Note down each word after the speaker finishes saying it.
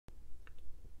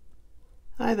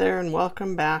Hi there and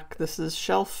welcome back. This is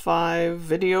Shelf 5,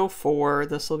 Video 4.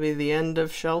 This will be the end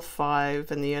of Shelf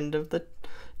 5 and the end of the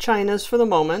Chinas for the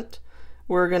moment.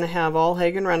 We're going to have all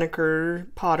Hagen Renaker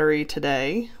pottery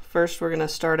today. First we're going to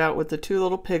start out with the two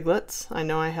little piglets. I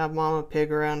know I have Mama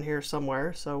Pig around here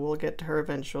somewhere, so we'll get to her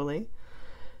eventually.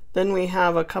 Then we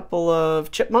have a couple of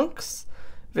chipmunks.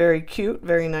 Very cute,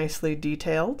 very nicely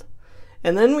detailed.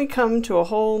 And then we come to a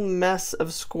whole mess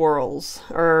of squirrels.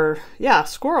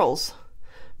 Squirrels.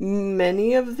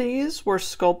 Many of these were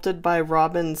sculpted by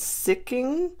Robin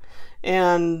Sicking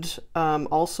and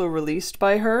also released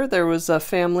by her. There was a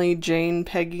family, Jane,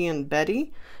 Peggy, and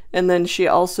Betty. And then she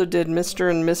also did Mr.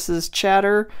 and Mrs.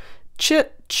 Chatter,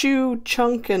 Chit, Chew,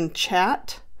 Chunk, and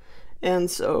Chat.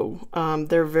 And so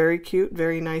they're very cute,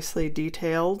 very nicely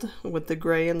detailed with the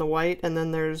gray and the white. And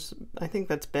then there's, I think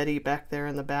that's Betty back there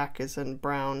in the back is in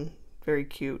brown. Very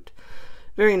cute.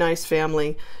 Very nice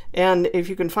family. And if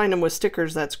you can find them with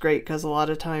stickers, that's great, because a lot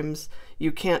of times you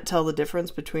can't tell the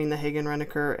difference between the Hagen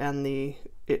Renaker and the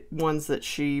ones that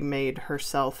she made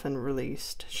herself and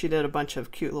released. She did a bunch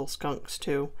of cute little skunks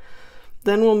too.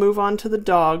 Then we'll move on to the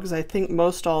dogs. I think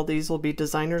most all these will be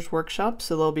Designer's Workshop,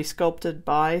 so they'll be sculpted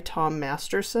by Tom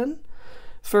Masterson.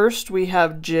 First we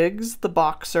have Jigs the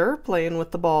boxer playing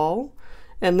with the ball,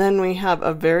 and then we have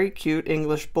a very cute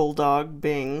English bulldog,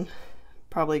 Bing.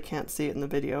 Probably can't see it in the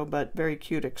video, but very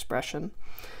cute expression.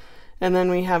 And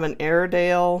then we have an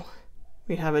Airedale,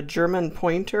 we have a German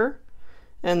Pointer,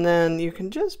 and then you can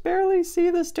just barely see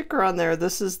the sticker on there.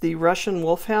 This is the Russian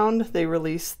Wolfhound. They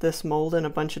released this mold in a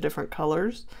bunch of different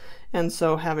colors, and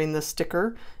so having the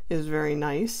sticker is very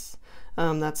nice.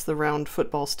 That's the round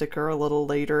football sticker, a little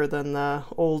later than the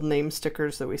old name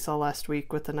stickers that we saw last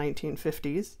week with the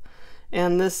 1950s.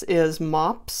 And this is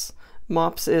Mops.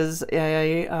 Mops is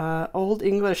a old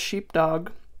English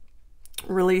sheepdog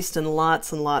released in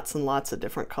lots and lots and lots of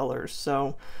different colors.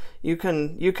 So you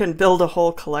can build a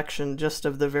whole collection just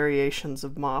of the variations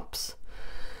of Mops.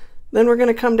 Then we're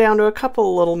going to come down to a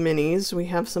couple little minis. We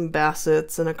have some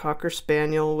Bassets and a Cocker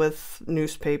Spaniel with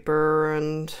newspaper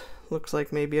and looks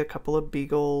like maybe a couple of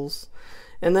Beagles.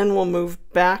 And then we'll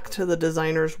move back to the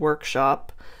Designer's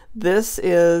Workshop. This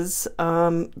is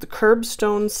the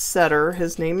Curbstone Setter.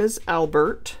 His name is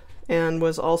Albert and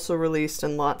was also released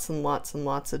in lots and lots and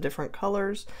lots of different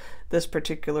colors. This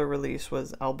particular release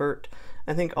was Albert.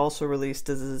 I think also released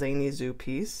as a Zany Zoo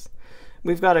piece.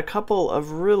 We've got a couple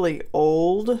of really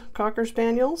old Cocker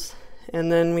Spaniels, and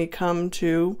then we come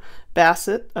to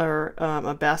Basset, or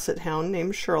a Basset Hound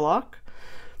named Sherlock.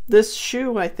 This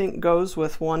shoe I think goes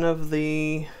with one of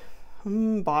the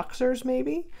boxers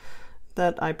maybe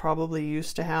that I probably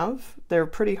used to have. They're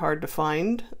pretty hard to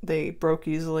find. They broke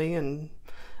easily and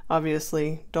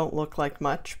obviously don't look like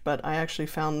much, but I actually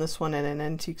found this one at an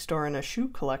antique store in a shoe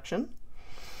collection.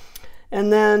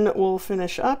 And then we'll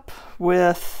finish up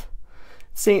with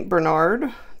St. Bernard.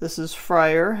 This is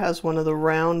Friar, has one of the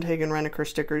round Hagen Renaker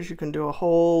stickers. You can do a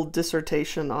whole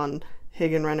dissertation on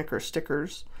Hagen Renaker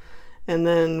stickers. And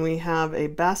then we have a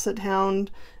Basset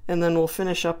Hound, and then we'll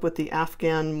finish up with the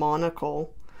Afghan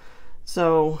Monocle.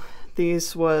 So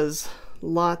these was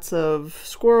lots of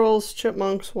squirrels,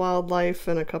 chipmunks, wildlife,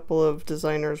 and a couple of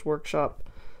Designer's Workshop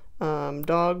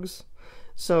dogs.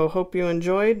 So hope you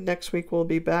enjoyed. Next week we'll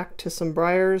be back to some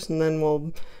Breyers, and then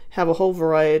we'll have a whole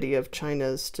variety of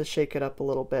Chinas to shake it up a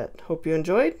little bit. Hope you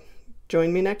enjoyed.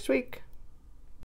 Join me next week.